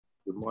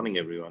Good morning,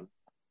 everyone.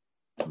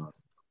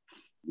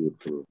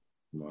 Beautiful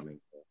morning.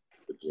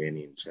 Good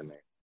rainy in Chennai.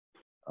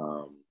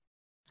 I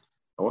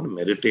want to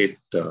meditate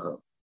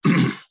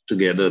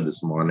together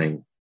this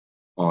morning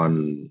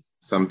on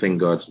something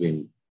God's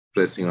been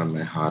pressing on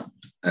my heart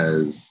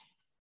as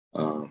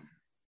how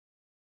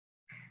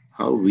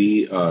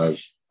we are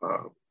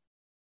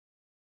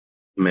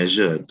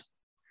measured,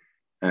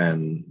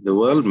 and the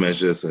world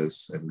measures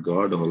us, and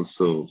God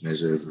also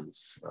measures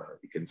us.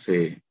 You can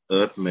say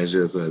earth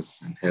measures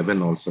us, and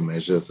heaven also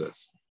measures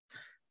us.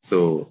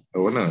 So I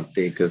want to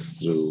take us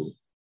through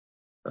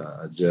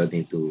a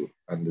journey to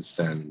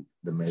understand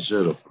the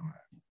measure of a man.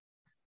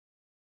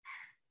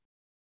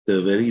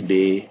 The very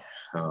day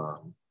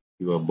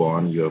you are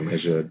born, you are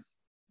measured.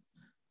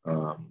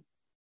 No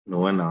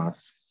one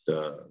asked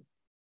your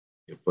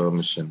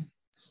permission.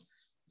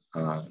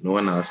 No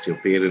one asked your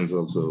parents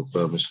also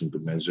permission to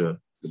measure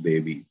the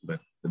baby, but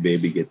the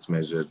baby gets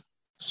measured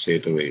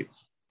straight away.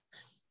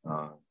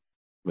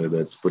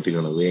 Whether it's putting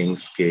on a weighing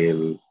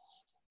scale,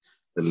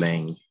 the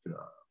length.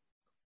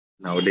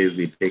 Nowadays,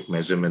 we take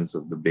measurements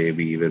of the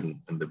baby even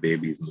when the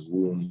baby is in the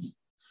womb.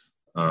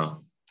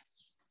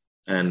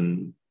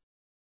 And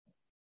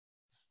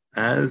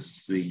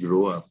as we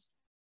grow up,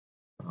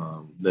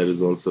 there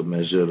is also a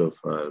measure of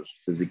our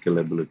physical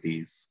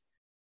abilities,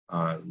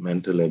 our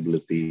mental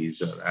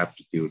abilities, our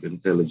aptitude,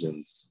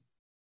 intelligence.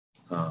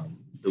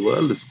 The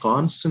world is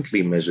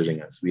constantly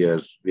measuring us. We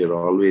are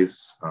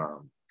always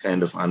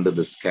kind of under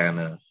the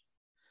scanner.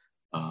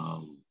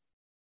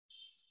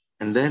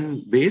 And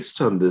then based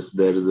on this,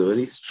 there is a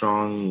very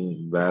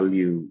strong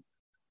value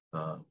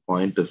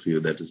point of view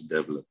that is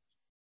developed.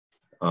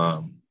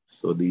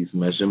 So these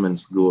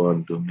measurements go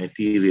on to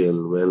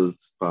material, wealth,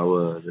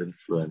 power,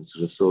 influence,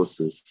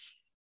 resources.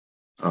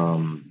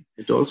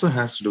 It also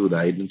has to do with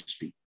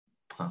identity.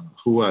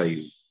 Who are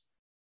you?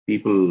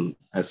 People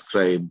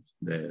ascribe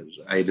their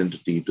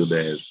identity to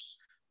their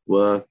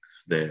work,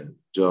 their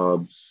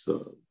jobs,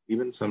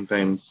 even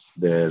sometimes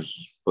their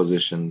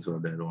positions or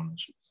their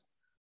ownerships.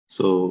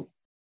 So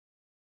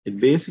it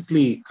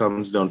basically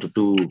comes down to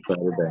two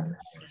paradigms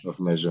of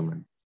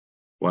measurement.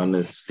 One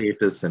is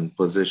status and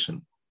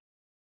position.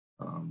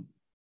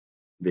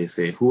 They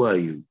say, who are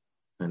you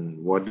and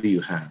what do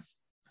you have?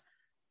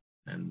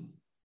 And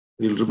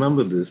we'll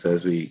remember this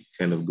as we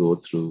kind of go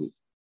through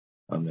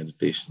our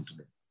meditation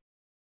today.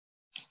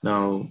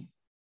 Now,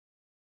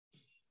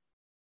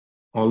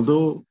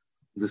 although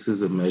this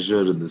is a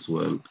measure in this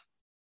world,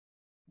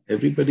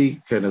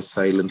 everybody kind of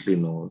silently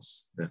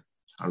knows that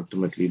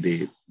ultimately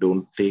they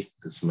don't take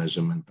this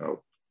measurement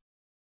out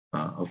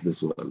of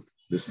this world.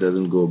 This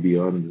doesn't go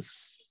beyond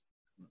this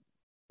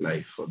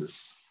life or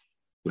this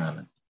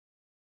planet.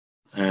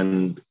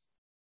 And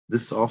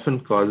this often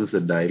causes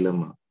a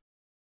dilemma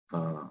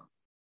for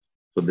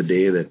the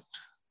day that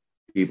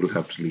people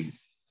have to leave.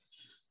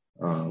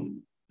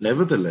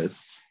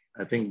 Nevertheless,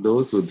 I think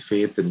those with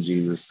faith in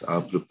Jesus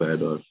are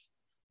prepared, or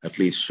at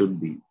least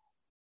should be.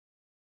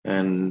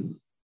 And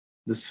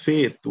this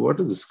faith, what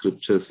does the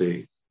scripture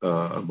say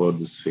about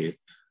this faith?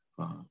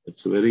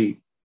 It's a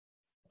very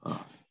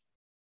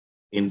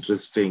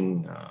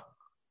interesting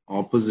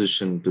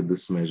opposition to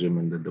this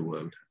measurement that the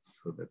world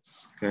has. So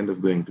that's kind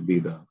of going to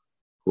be the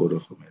core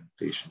of our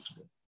meditation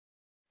today.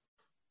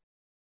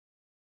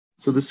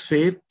 So this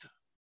faith,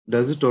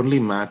 does it only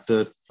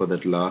matter for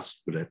that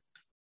last breath?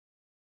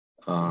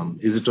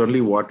 Is it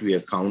only what we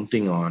are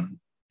counting on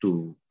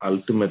to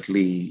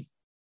ultimately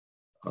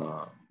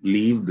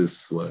leave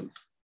this world?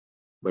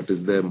 But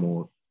is there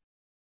more?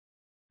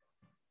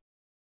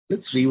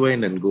 Let's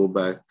rewind and go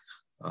back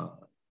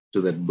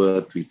to that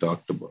birth we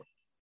talked about.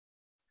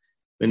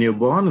 When you're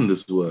born in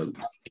this world,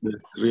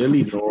 there's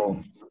really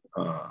no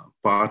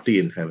party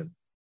in heaven.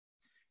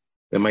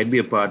 There might be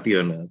a party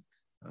on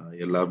earth.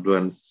 Your loved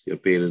ones, your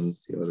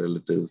parents, your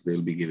relatives,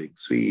 they'll be giving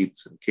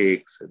sweets and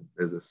cakes, and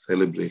there's a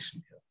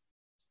celebration here.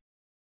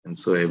 And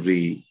so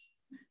every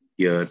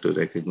year to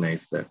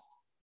recognize that.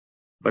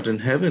 But in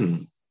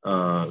heaven,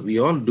 we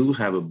all do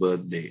have a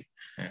birthday,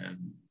 and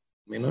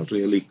may not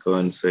really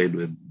coincide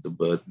with the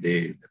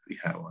birthday that we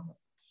have on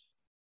earth.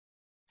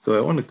 So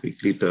I want to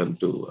quickly turn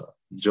to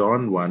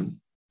John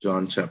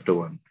chapter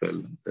 1, 12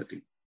 and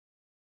 13.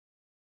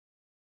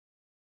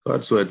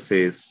 God's word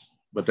says,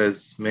 but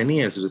as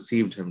many as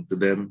received him, to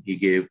them he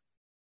gave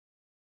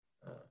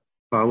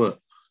power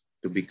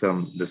to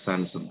become the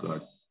sons of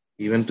God,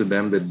 even to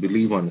them that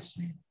believe on his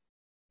name,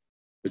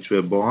 which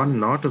were born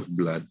not of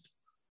blood,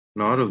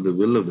 nor of the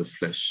will of the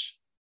flesh,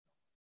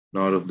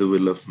 nor of the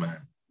will of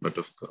man, but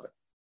of God.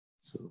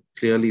 So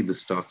clearly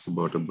this talks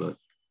about a birth,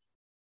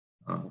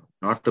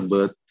 not a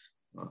birth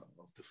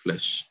of the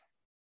flesh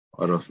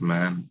or of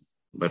man,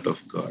 but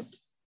of God.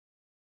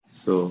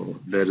 So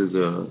there is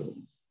a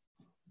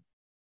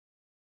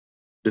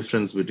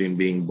difference between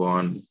being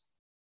born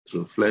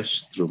through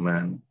flesh, through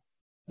man,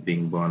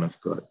 being born of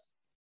God.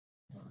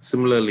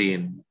 Similarly,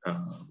 in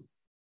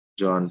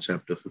John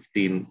chapter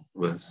 15,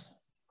 verse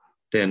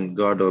 10,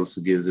 God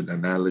also gives an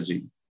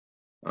analogy.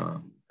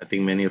 I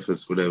think many of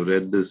us would have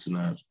read this in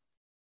our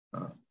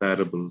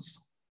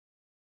parables.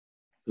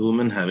 The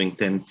woman having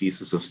 10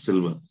 pieces of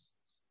silver.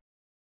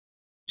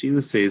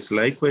 Jesus says,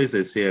 likewise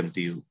I say unto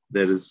you,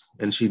 this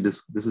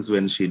is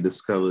when she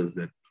discovers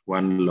that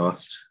one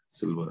lost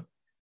silver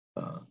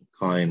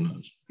coin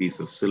or piece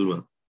of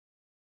silver.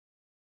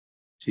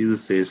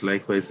 Jesus says,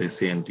 likewise I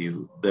say unto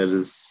you, there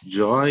is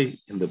joy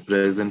in the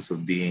presence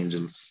of the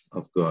angels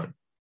of God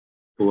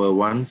over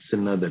one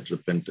sinner that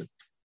repenteth.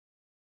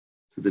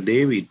 So the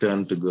day we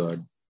turn to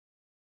God,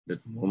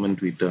 that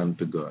moment we turn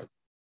to God,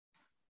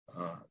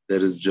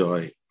 there is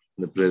joy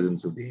in the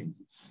presence of the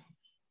angels.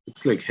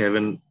 It's like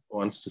heaven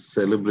wants to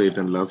celebrate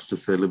and loves to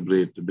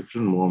celebrate a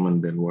different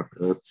moment than what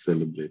earth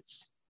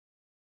celebrates.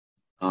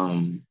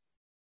 John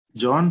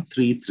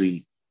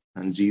 3:3,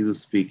 and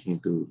Jesus speaking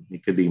to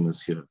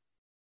Nicodemus here.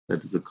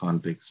 That is the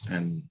context.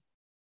 And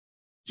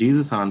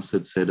Jesus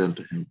answered, said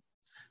unto him,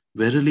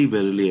 verily,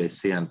 verily, I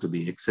say unto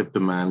thee, except a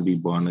man be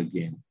born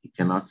again, he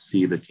cannot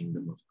see the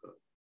kingdom of God.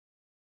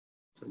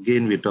 So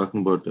again, we're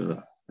talking about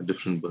a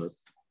different birth.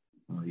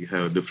 You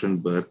have a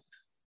different birth,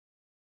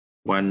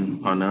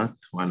 one on earth,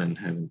 one in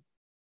heaven.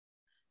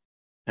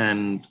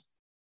 And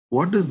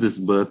what does this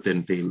birth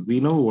entail? We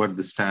know what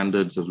the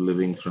standards of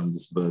living from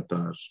this birth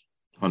are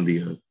on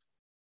the earth.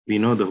 We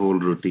know the whole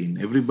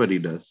routine. Everybody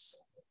does.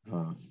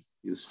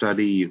 You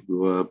study, you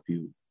grow up,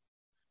 you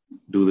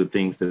do the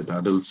things that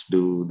adults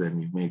do,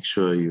 then you make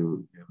sure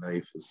your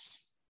life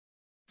is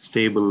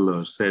stable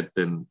or set,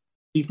 and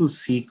people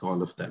seek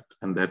all of that,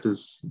 and that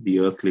is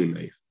the earthly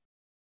life.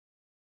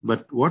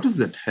 But what is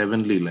that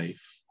heavenly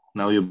life?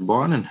 Now you're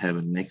born in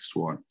heaven, next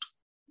what?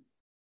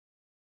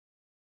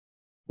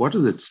 What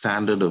is that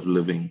standard of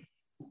living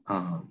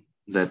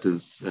that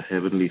is a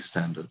heavenly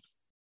standard?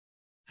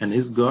 And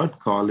is God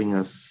calling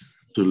us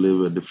to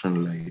live a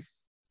different life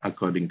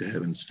according to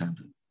heaven's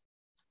standard?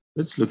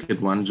 Let's look at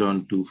 1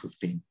 John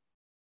 2:15.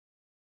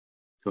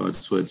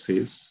 God's word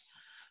says,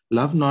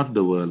 love not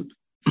the world,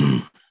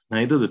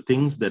 neither the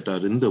things that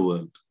are in the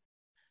world.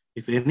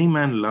 If any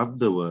man love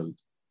the world,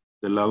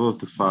 the love of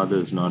the Father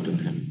is not in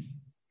him.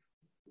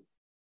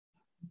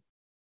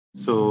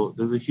 So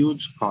there's a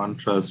huge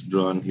contrast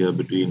drawn here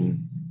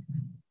between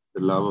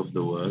the love of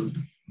the world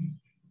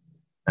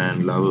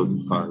and love of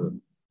the Father.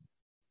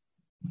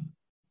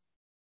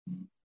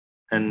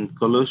 And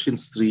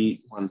Colossians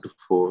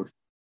 3:1-4,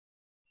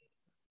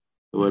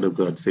 the word of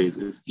God says,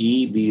 if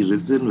ye be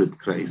risen with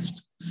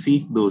Christ,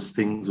 seek those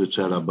things which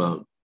are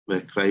above,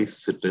 where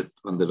Christ sitteth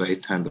on the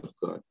right hand of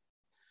God.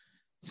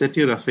 Set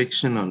your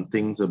affection on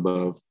things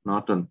above,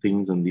 not on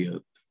things on the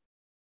earth.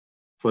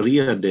 For ye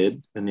are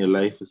dead, and your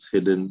life is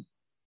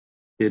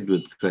hid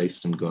with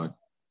Christ in God.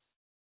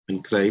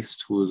 When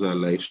Christ, who is our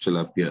life, shall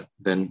appear,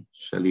 then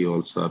shall ye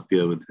also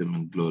appear with him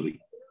in glory.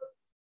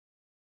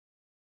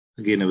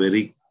 Again, a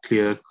very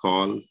clear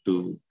call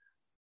to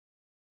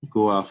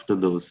go after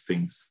those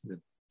things that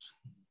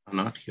are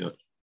not here.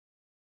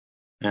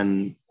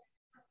 And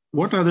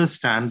what other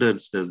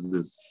standards does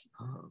this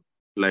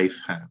life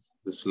have?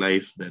 This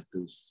life that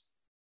is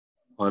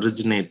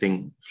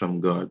originating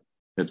from God,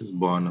 that is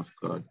born of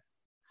God.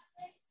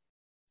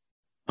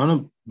 I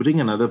want to bring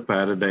another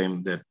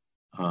paradigm that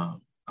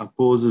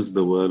opposes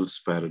the world's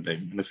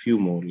paradigm, and a few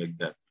more like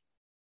that.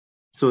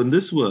 So in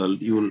this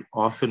world, you will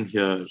often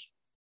hear,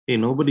 hey,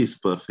 nobody's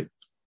perfect.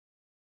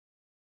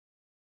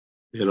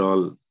 We're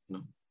all,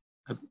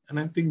 and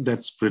I think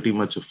that's pretty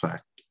much a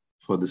fact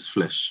for this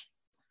flesh.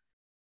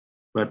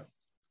 But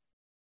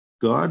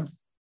God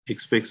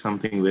expects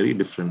something very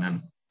different,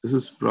 and this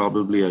is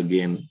probably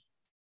again,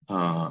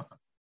 and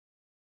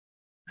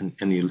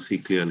you'll see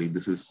clearly,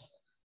 this is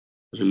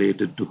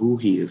related to who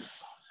he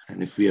is.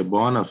 And if we are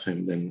born of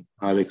him, then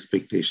our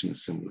expectation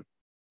is similar.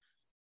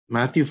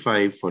 Matthew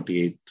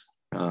 5:48,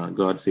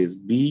 God says,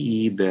 be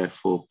ye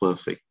therefore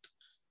perfect,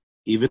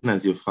 even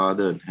as your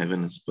Father in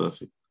heaven is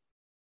perfect.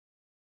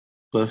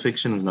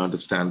 Perfection is not a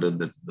standard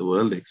that the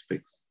world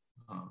expects.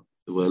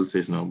 The world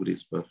says nobody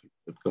is perfect,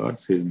 but God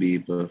says be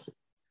perfect.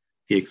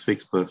 He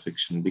expects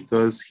perfection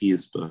because he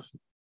is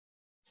perfect.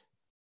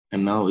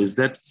 And now, is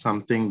that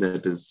something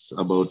that is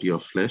about your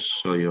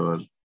flesh or your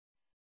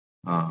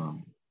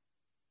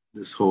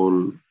this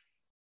whole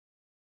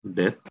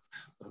death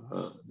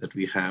that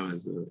we have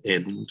as an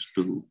end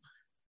to?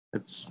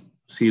 It's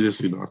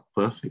seriously not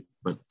perfect,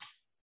 but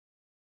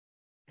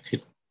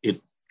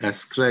it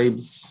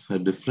ascribes a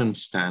different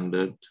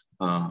standard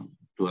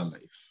to our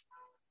life.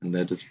 And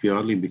that is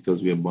purely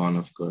because we are born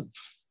of God.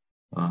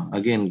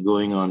 Again,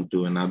 going on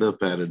to another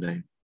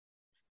paradigm,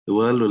 the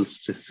world will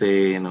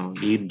say,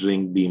 eat,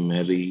 drink, be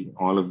merry.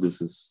 All of this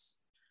is,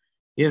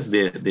 yes,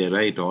 they're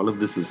right. All of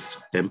this is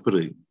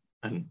temporary.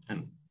 And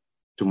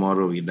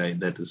tomorrow we die.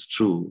 That is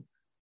true.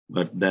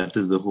 But that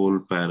is the whole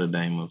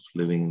paradigm of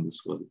living in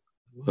this world.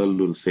 The world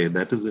will say,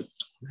 that is it.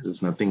 There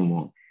is nothing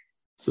more.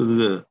 So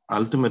there's an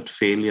ultimate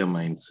failure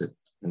mindset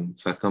and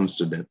succumbs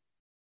to death.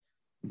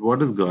 But what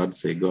does God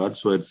say?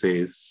 God's word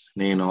says,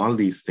 nay, in all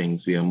these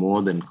things, we are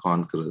more than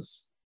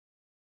conquerors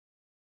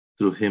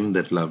through him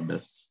that loved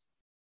us.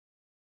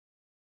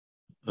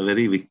 a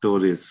very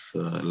victorious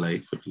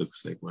life, it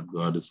looks like, what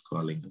God is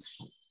calling us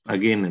for.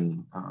 Again,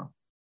 in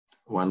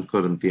 1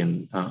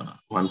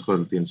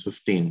 Corinthians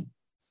 15,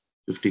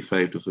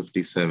 55 to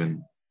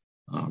 57,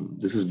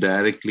 this is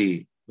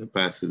directly the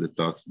passage that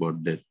talks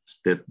about death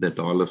that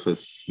all of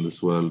us in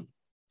this world,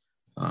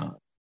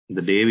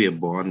 the day we are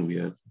born, we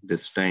are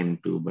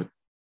destined to. But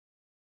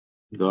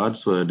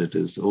God's word, it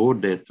is, O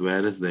death,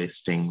 where is thy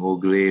sting? O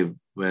grave,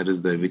 where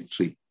is thy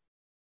victory?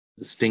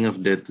 The sting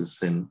of death is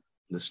sin.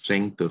 The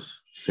strength of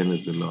sin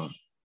is the law.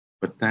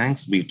 But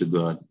thanks be to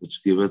God,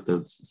 which giveth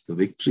us the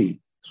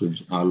victory through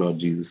our Lord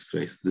Jesus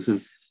Christ. This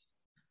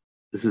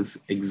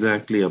is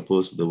exactly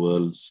opposed to the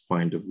world's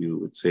point of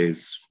view. It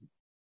says,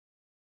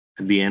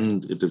 at the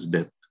end, it is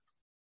death.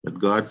 But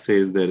God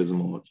says there is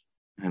more.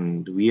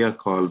 And we are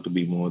called to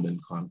be more than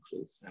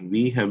conquerors. And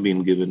we have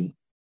been given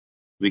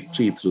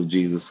victory through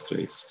Jesus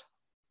Christ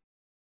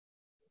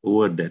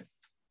over death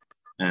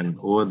and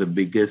over the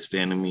biggest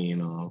enemy,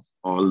 of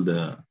all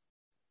the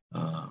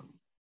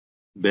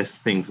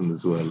best things in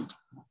this world.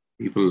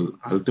 People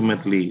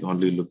ultimately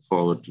only look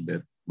forward to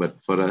death. But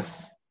for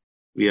us,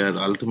 we are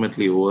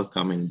ultimately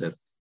overcoming death.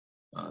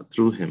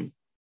 Through him,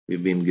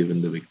 we've been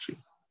given the victory.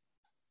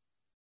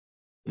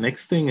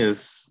 Next thing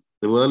is,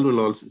 the world will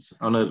also,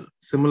 on a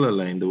similar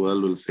line, the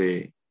world will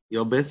say,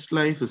 your best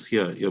life is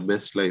here. Your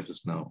best life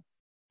is now.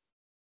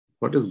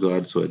 What does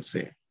God's word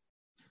say?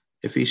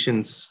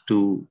 Ephesians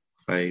 2,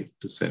 5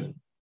 to 7.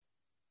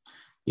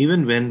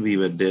 Even when we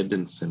were dead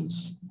in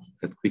sins,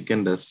 hath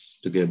quickened us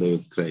together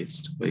with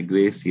Christ. By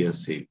grace ye are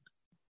saved,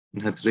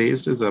 and hath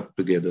raised us up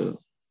together,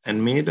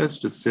 and made us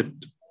to sit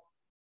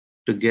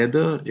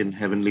together in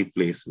heavenly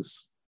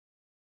places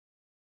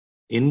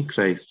in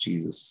Christ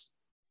Jesus,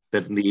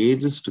 that in the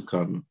ages to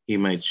come he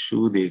might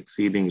shew the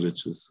exceeding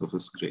riches of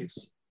his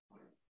grace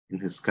in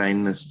his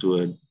kindness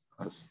toward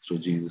us through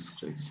Jesus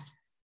Christ.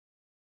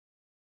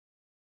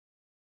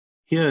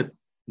 Here,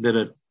 there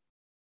are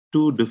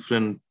two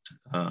different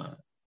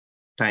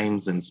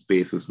times and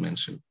spaces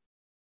mentioned.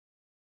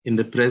 In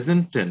the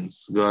present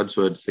tense, God's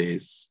word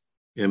says,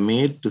 we are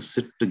made to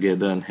sit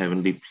together in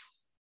heavenly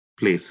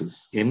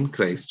places in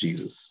Christ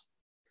Jesus.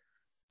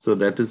 So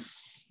that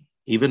is,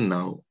 even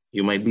now,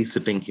 you might be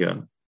sitting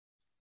here.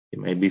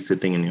 You might be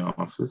sitting in your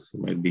office.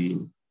 You might be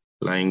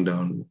lying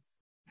down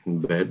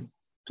in bed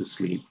to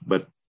sleep.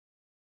 But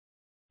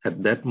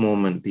at that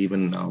moment,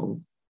 even now,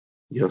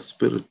 your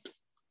spirit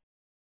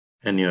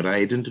and your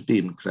identity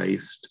in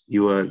Christ,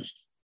 you are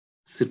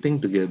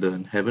sitting together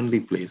in heavenly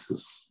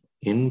places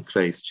in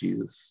Christ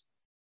Jesus.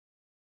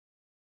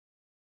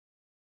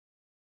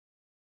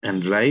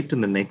 And right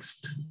in the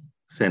next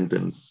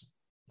sentence,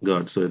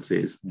 God's word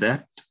says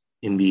that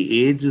in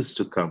the ages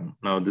to come,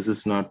 now this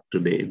is not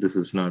today, this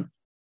is not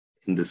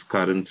in this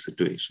current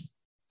situation,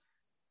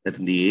 that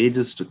in the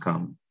ages to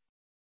come,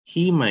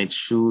 he might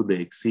shew the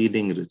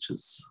exceeding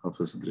riches of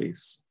his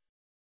grace.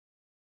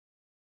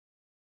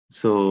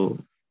 So,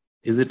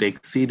 is it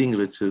exceeding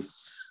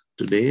riches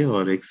today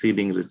or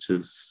exceeding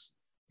riches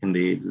in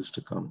the ages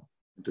to come?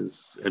 It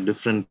is a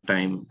different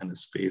time and a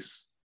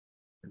space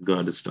that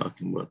God is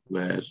talking about,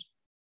 where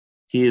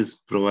he is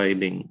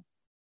providing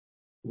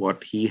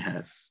what he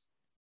has,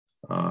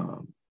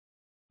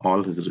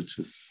 all his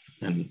riches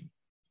in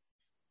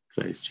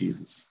Christ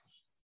Jesus.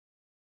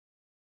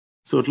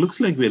 So it looks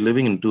like we're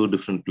living in two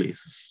different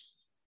places.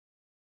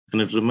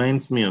 And it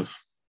reminds me of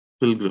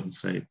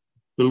pilgrims, right?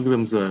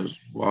 Pilgrims are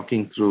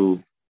walking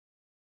through,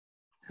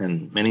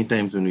 and many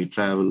times when we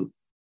travel,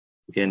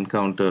 we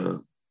encounter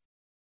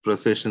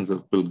processions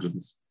of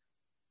pilgrims.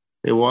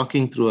 They're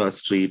walking through our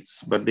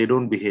streets, but they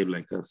don't behave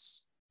like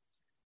us.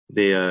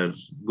 They are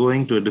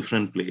going to a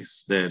different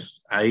place. Their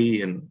eye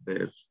and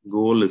their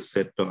goal is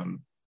set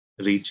on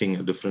reaching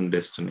a different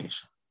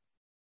destination.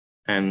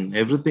 And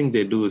everything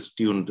they do is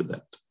tuned to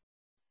that.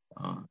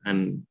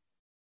 And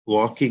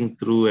walking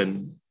through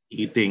and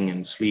eating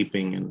and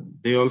sleeping, and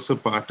they also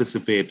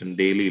participate in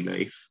daily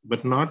life,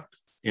 but not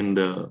in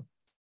the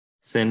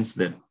sense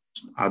that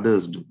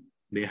others do.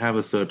 They have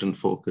a certain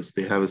focus,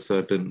 they have a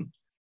certain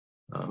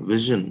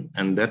vision,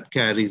 and that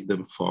carries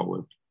them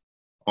forward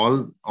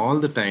all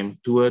the time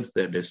towards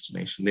their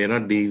destination. They're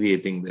not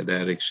deviating their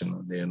direction,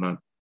 or they're not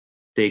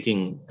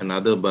taking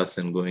another bus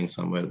and going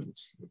somewhere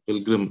else. The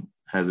pilgrim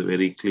has a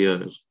very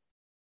clear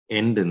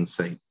end in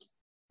sight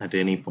at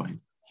any point.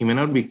 He may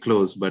not be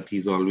close, but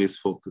he's always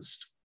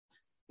focused.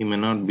 He may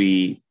not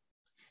be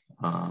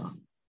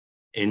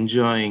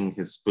enjoying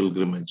his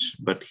pilgrimage,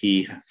 but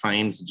he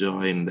finds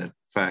joy in that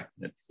fact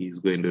that he's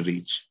going to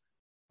reach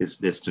his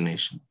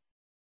destination.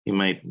 He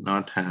might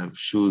not have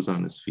shoes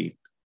on his feet,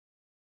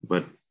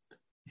 but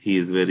he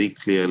is very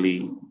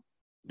clearly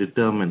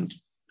determined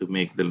to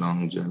make the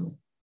long journey.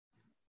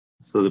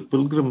 So the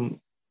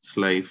pilgrim's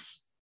life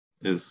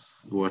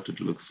is what it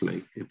looks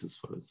like it is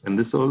for us. And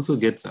this also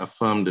gets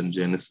affirmed in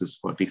Genesis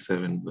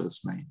 47,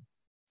 verse 9,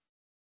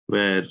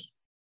 where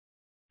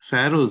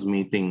Pharaoh's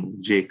meeting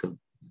Jacob.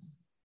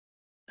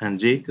 And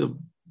Jacob,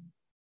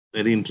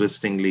 very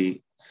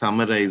interestingly,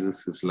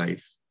 summarizes his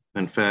life.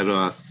 When Pharaoh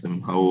asks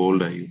him, how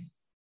old are you?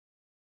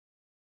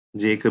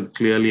 Jacob,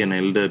 clearly an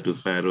elder to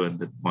Pharaoh at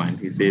that point,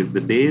 he says,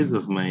 the days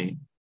of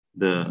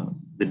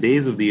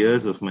the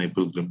years of my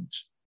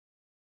pilgrimage.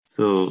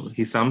 So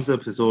he sums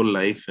up his whole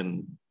life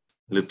in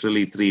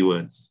literally 3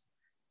 words.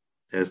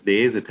 It has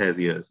days, it has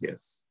years,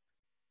 yes.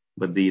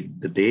 But the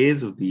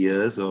days of the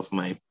years of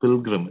my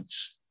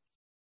pilgrimage.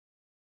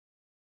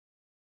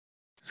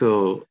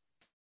 So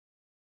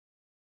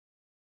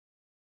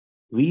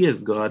we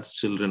as God's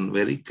children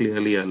very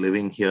clearly are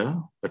living here,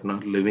 but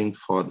not living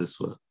for this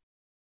world.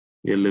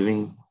 We are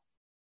living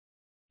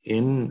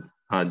in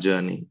our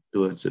journey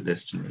towards a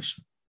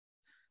destination.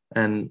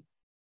 And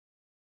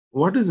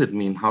what does it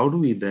mean? How do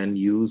we then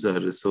use our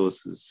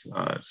resources,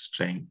 our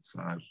strengths,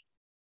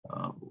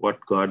 what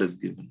God has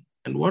given?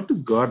 And what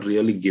has God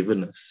really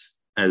given us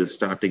as a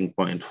starting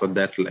point for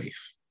that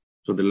life?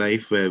 So the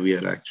life where we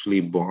are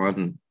actually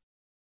born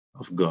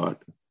of God.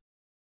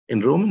 In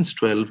Romans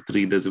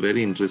 12:3, there's a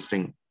very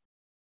interesting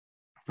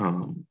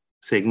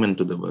segment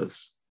to the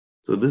verse.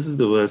 So this is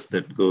the verse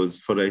that goes,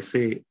 for I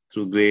say,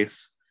 through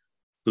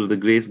the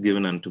grace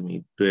given unto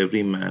me, to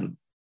every man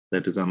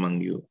that is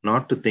among you,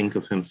 not to think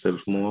of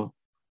himself more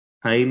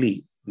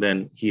highly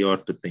than he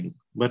ought to think,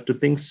 but to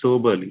think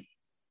soberly,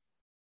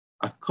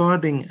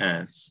 according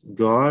as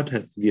God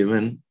hath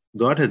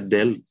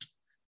dealt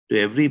to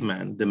every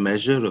man the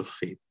measure of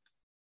faith.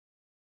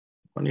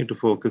 I want you to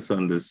focus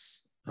on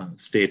this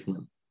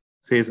statement.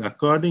 It says,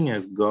 according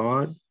as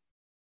God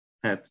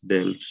hath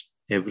dealt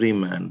every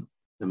man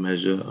the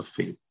measure of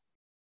faith.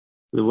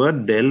 The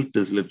word dealt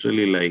is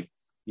literally like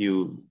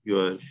you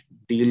are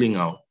dealing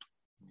out.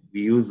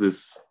 We use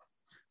this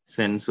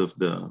sense of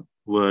the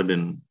word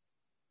in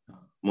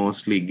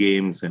mostly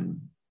games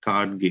and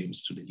card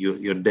games today.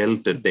 You're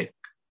dealt a deck.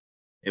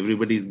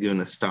 Everybody's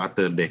given a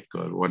starter deck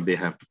or what they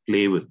have to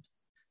play with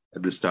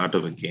at the start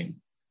of a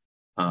game.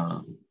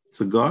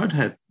 So God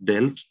hath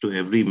dealt to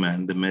every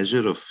man the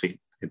measure of faith,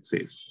 it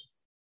says.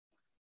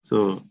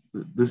 So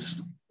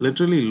this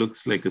literally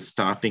looks like a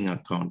starting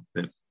account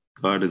that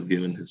God has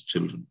given his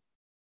children.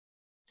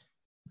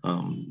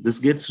 This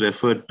gets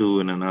referred to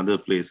in another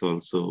place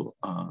also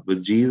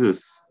with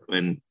Jesus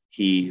when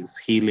he is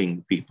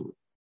healing people.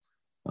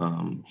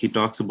 He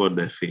talks about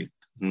their faith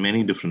in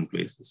many different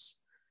places.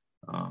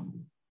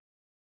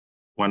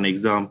 One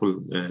example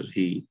where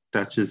he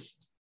touches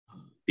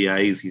the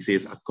eyes, he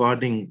says,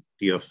 according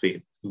to your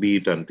faith, be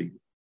it unto you.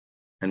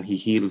 And he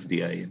heals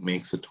the eye and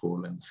makes it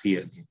whole and see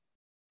again.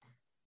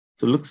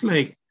 So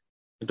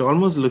it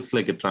almost looks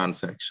like a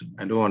transaction.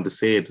 I don't want to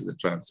say it is a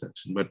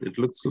transaction, but it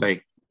looks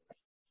like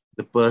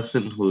the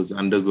person who is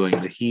undergoing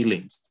the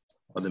healing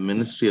or the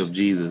ministry of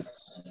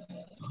Jesus,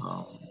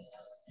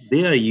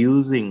 they are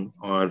using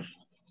or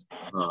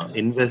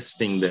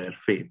investing their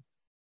faith.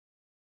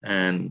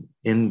 And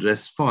in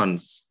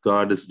response,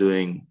 God is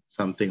doing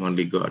something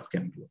only God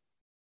can do,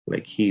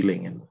 like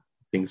healing and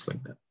things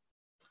like that.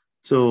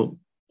 So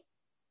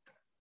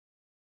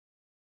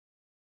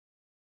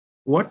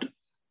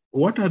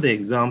what other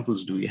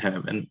examples do we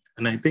have? And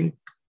I think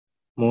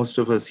most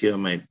of us here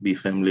might be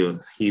familiar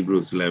with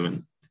Hebrews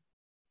 11.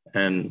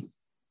 And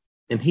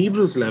in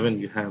Hebrews 11,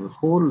 you have a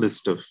whole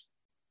list of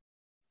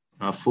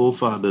our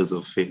forefathers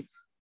of faith,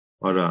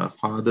 or our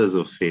fathers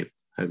of faith,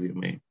 as you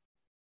may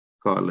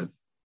call it.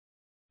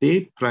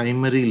 They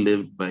primarily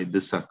lived by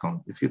this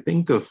account. If you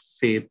think of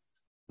faith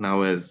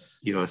now as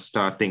your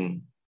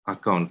starting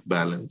account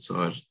balance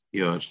or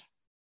your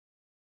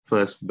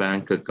first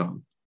bank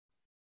account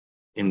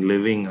in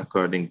living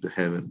according to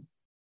heaven,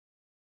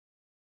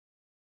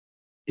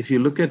 if you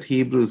look at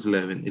Hebrews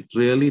 11, it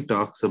really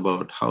talks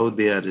about how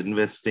they are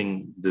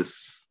investing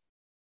this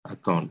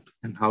account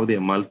and how they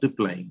are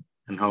multiplying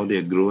and how they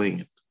are growing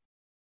it.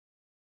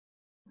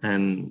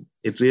 And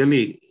it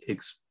really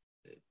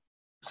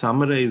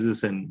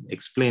summarizes and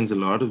explains a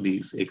lot of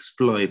these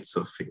exploits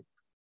of faith.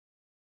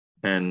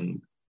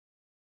 And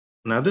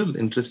another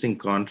interesting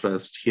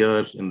contrast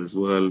here in this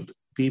world,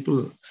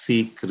 people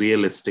seek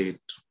real estate.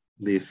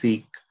 They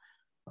seek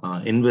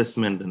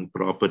investment in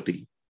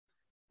property.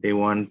 They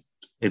want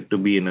it to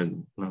be in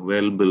a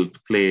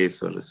well-built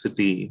place or a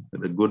city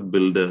with a good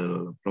builder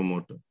or a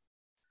promoter.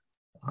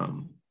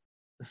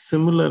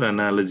 Similar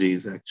analogy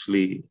is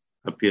actually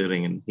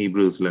appearing in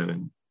Hebrews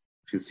 11,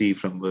 if you see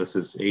from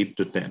verses 8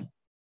 to 10.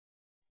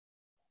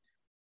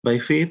 By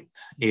faith,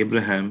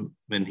 Abraham,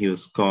 when he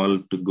was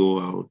called to go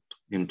out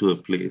into a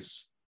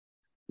place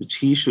which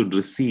he should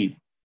receive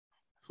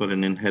for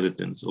an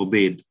inheritance,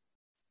 obeyed,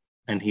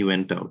 and he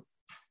went out,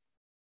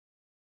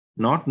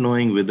 not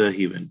knowing whither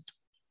he went.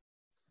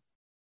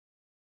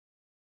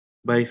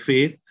 By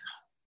faith,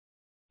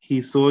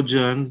 he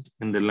sojourned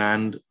in the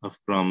land of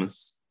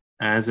promise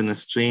as in a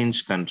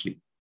strange country,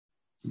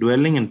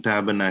 dwelling in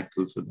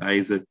tabernacles with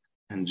Isaac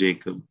and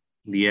Jacob,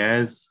 the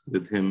heirs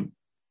with him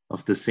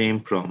of the same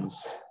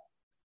promise.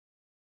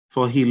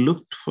 For he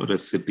looked for a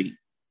city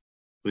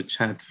which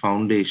hath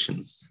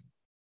foundations,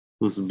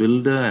 whose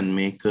builder and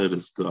maker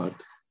is God.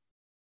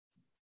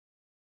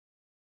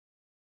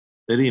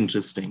 Very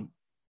interesting.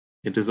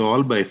 It is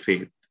all by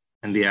faith,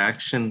 and the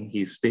action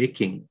he's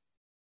taking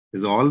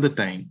is all the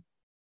time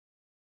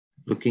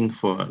looking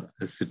for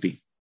a city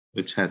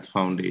which hath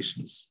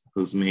foundations,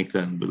 whose maker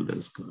and builder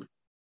is God.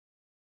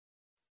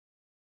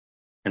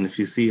 And if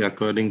you see,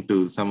 according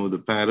to some of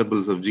the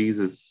parables of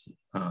Jesus,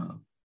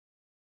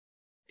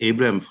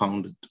 Abraham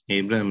found it.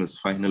 Abraham is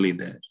finally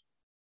there.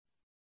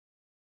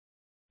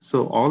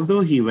 So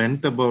although he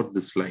went about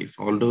this life,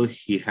 although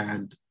he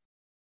had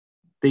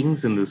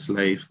things in this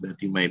life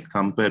that you might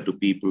compare to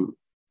people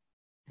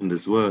in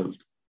this world,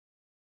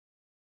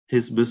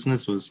 his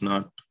business was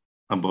not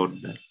about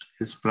that.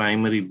 His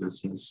primary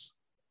business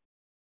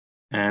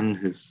and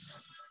his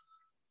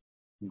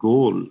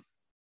goal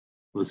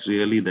was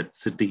really that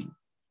city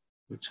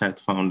which hath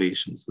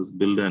foundations, whose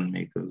builder and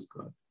maker is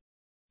God.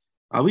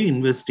 Are we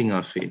investing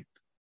our faith?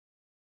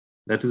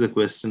 That is a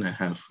question I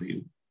have for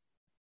you.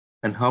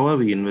 And how are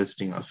we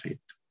investing our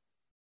faith?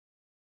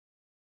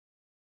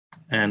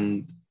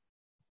 And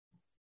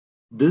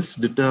this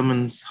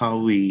determines how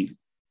we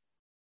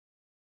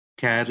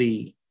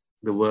carry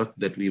the work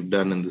that we've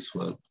done in this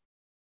world.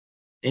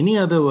 Any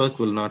other work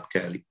will not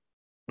carry.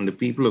 And the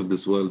people of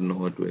this world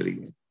know it very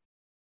well.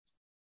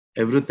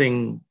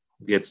 Everything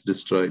gets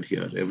destroyed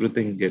here.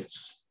 Everything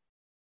gets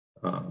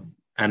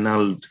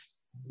annulled.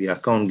 The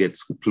account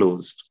gets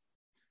closed.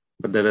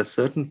 But there are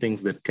certain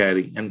things that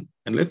carry. And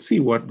let's see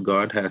what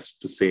God has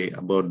to say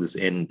about this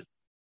end.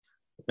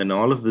 When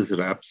all of this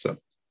wraps up,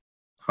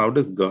 how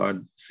does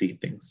God see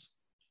things?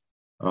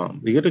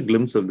 We get a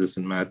glimpse of this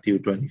in Matthew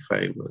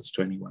 25, verse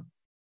 21.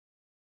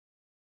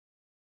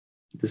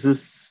 This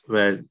is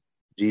where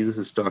Jesus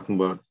is talking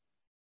about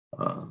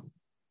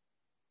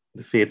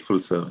the faithful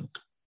servant.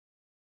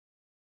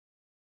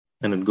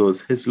 And it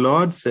goes, his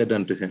Lord said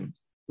unto him,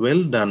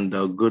 well done,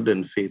 thou good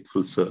and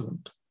faithful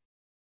servant.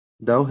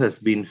 Thou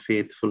hast been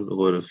faithful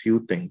over a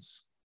few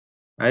things.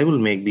 I will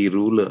make thee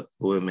ruler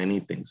over many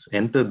things.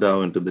 Enter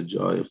thou into the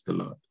joy of the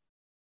Lord.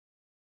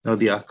 Now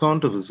the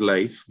account of his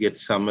life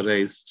gets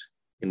summarized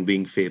in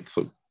being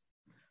faithful.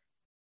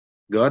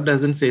 God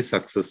doesn't say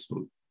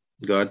successful.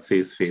 God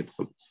says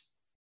faithful.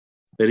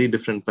 Very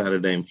different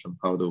paradigm from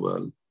how the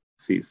world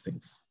sees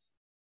things.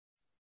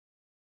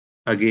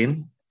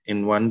 Again,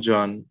 in 1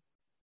 John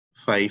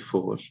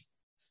 5:4,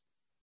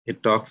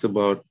 it talks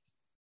about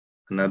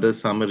another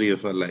summary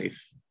of our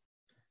life.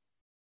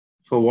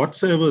 For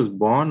whatsoever is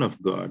born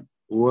of God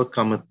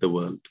overcometh the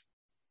world.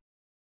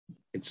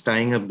 It's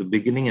tying up the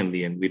beginning and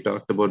the end. We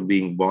talked about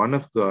being born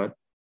of God,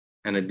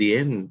 and at the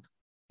end,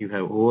 you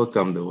have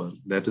overcome the world.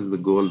 That is the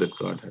goal that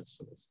God has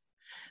for us.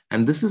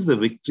 And this is the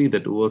victory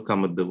that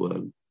overcometh the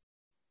world,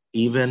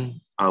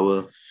 even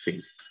our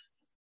faith.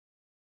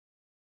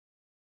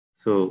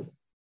 So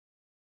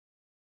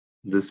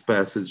this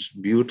passage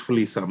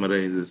beautifully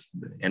summarizes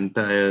the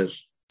entire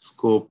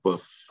scope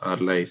of our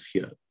life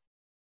here.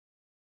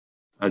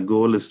 Our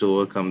goal is to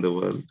overcome the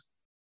world.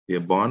 We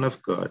are born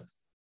of God,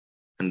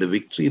 and the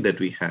victory that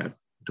we have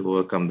to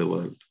overcome the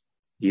world,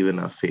 even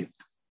our faith.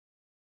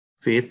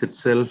 Faith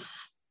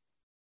itself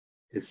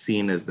is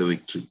seen as the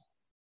victory.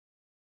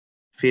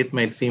 Faith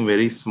might seem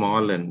very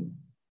small and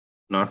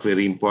not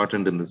very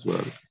important in this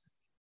world,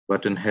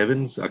 but in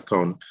heaven's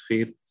account,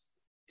 faith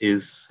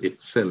is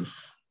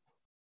itself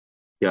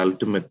the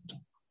ultimate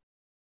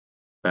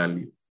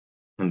value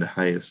and the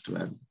highest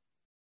value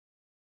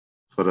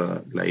for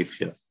a life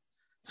here.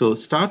 So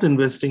start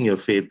investing your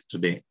faith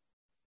today.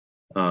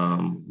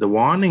 The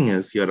warning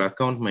is your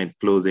account might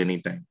close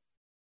anytime.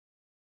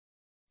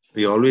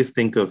 We always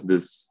think of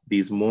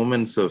these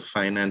moments of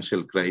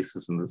financial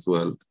crisis in this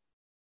world,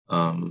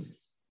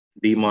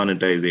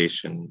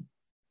 demonetization,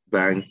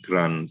 bank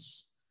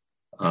runs,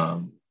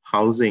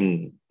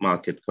 housing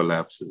market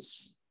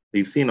collapses.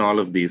 We've seen all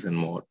of these and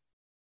more.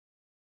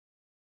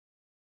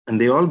 And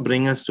they all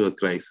bring us to a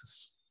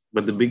crisis.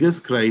 But the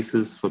biggest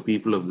crisis for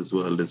people of this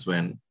world is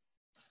when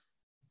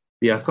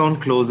the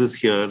account closes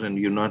here and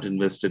you've not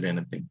invested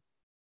anything,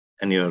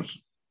 and your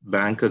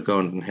bank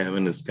account in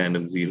heaven is kind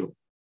of zero.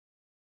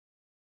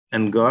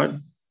 And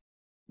God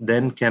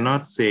then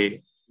cannot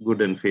say,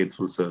 good and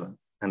faithful servant.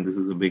 And this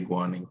is a big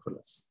warning for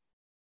us.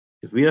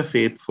 If we are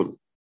faithful,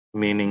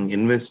 meaning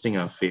investing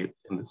our faith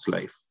in this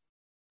life,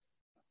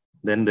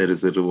 then there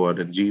is a reward.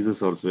 And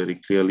Jesus also very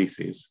clearly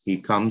says he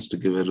comes to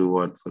give a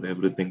reward for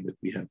everything that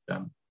we have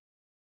done.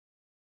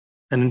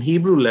 And in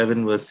Hebrew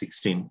 11, verse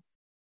 16,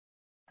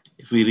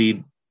 if we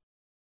read,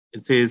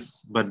 it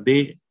says, but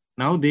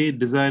now they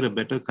desire a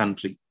better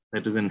country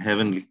that is in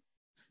heavenly.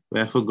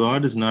 Wherefore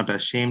God is not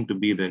ashamed to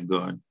be their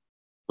God,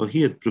 for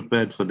he hath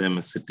prepared for them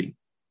a city.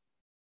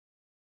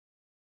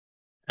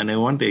 And I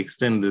want to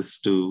extend this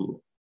to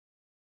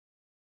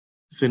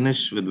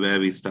finish with where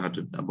we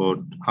started, about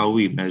how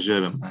we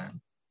measure a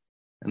man.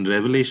 In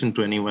Revelation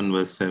 21,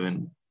 verse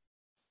 7,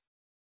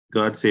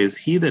 God says,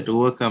 he that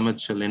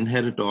overcometh shall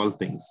inherit all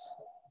things,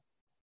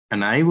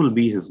 and I will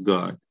be his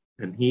God,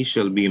 and he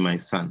shall be my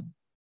son.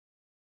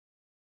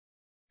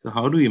 So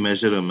how do we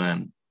measure a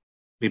man?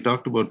 We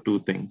talked about two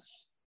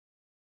things.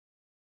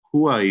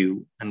 Who are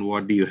you and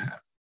what do you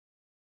have?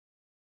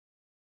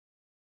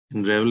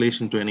 In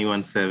Revelation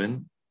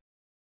 21:7,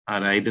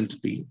 our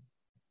identity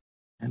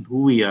and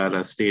who we are,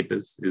 our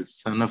status is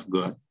Son of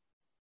God,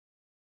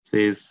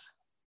 says,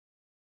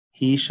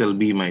 he shall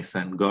be my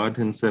son. God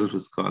himself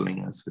is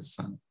calling us his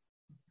son.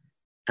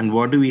 And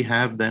what do we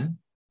have then?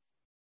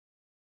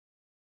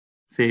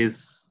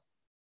 Says,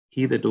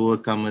 he that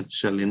overcometh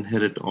shall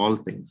inherit all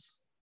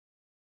things.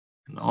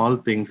 And all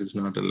things is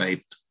not a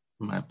light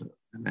matter.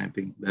 And I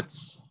think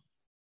that's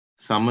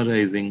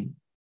summarizing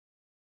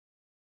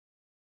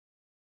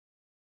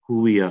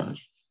who we are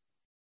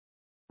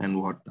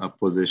and what our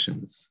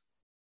positions.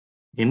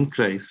 In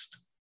Christ,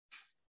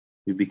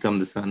 we become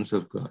the sons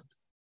of God.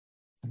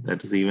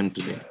 That is even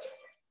today.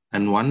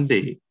 And one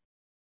day,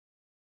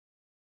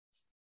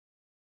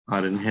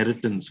 our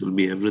inheritance will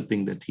be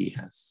everything that he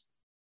has.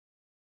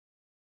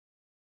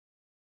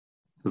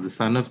 So the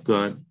Son of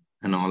God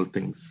and all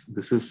things.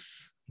 This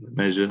is the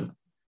measure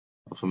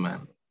of a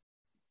man.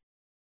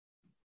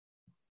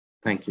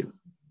 Thank you.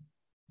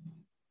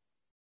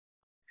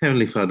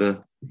 Heavenly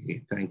Father,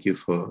 we thank you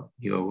for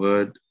your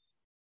word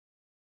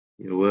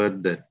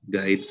that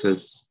guides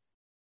us,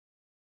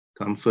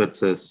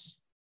 comforts us,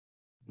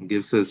 and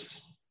gives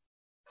us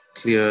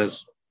clear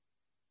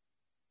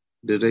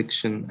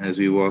direction as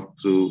we walk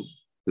through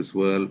this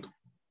world.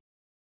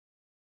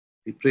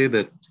 We pray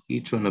that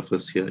each one of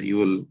us here, you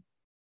will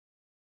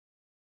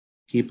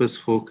keep us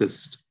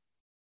focused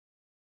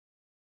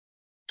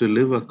to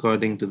live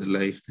according to the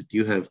life that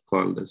you have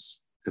called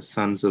us as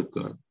sons of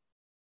God,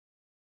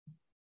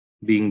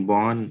 being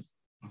born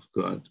of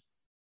God,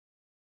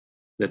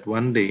 that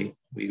one day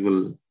we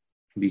will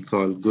be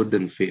called good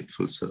and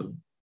faithful servant,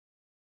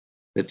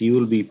 that you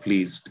will be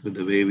pleased with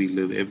the way we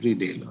live every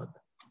day, Lord.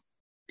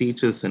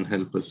 Teach us and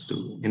help us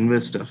to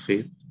invest our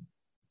faith,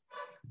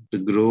 to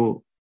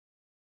grow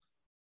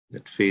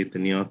that faith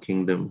in your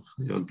kingdom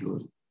for your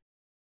glory,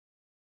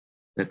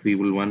 that we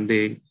will one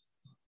day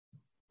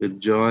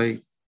with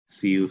joy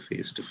see you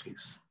face to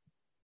face.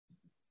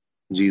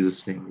 In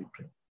Jesus' name we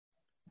pray.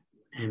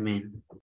 Amen.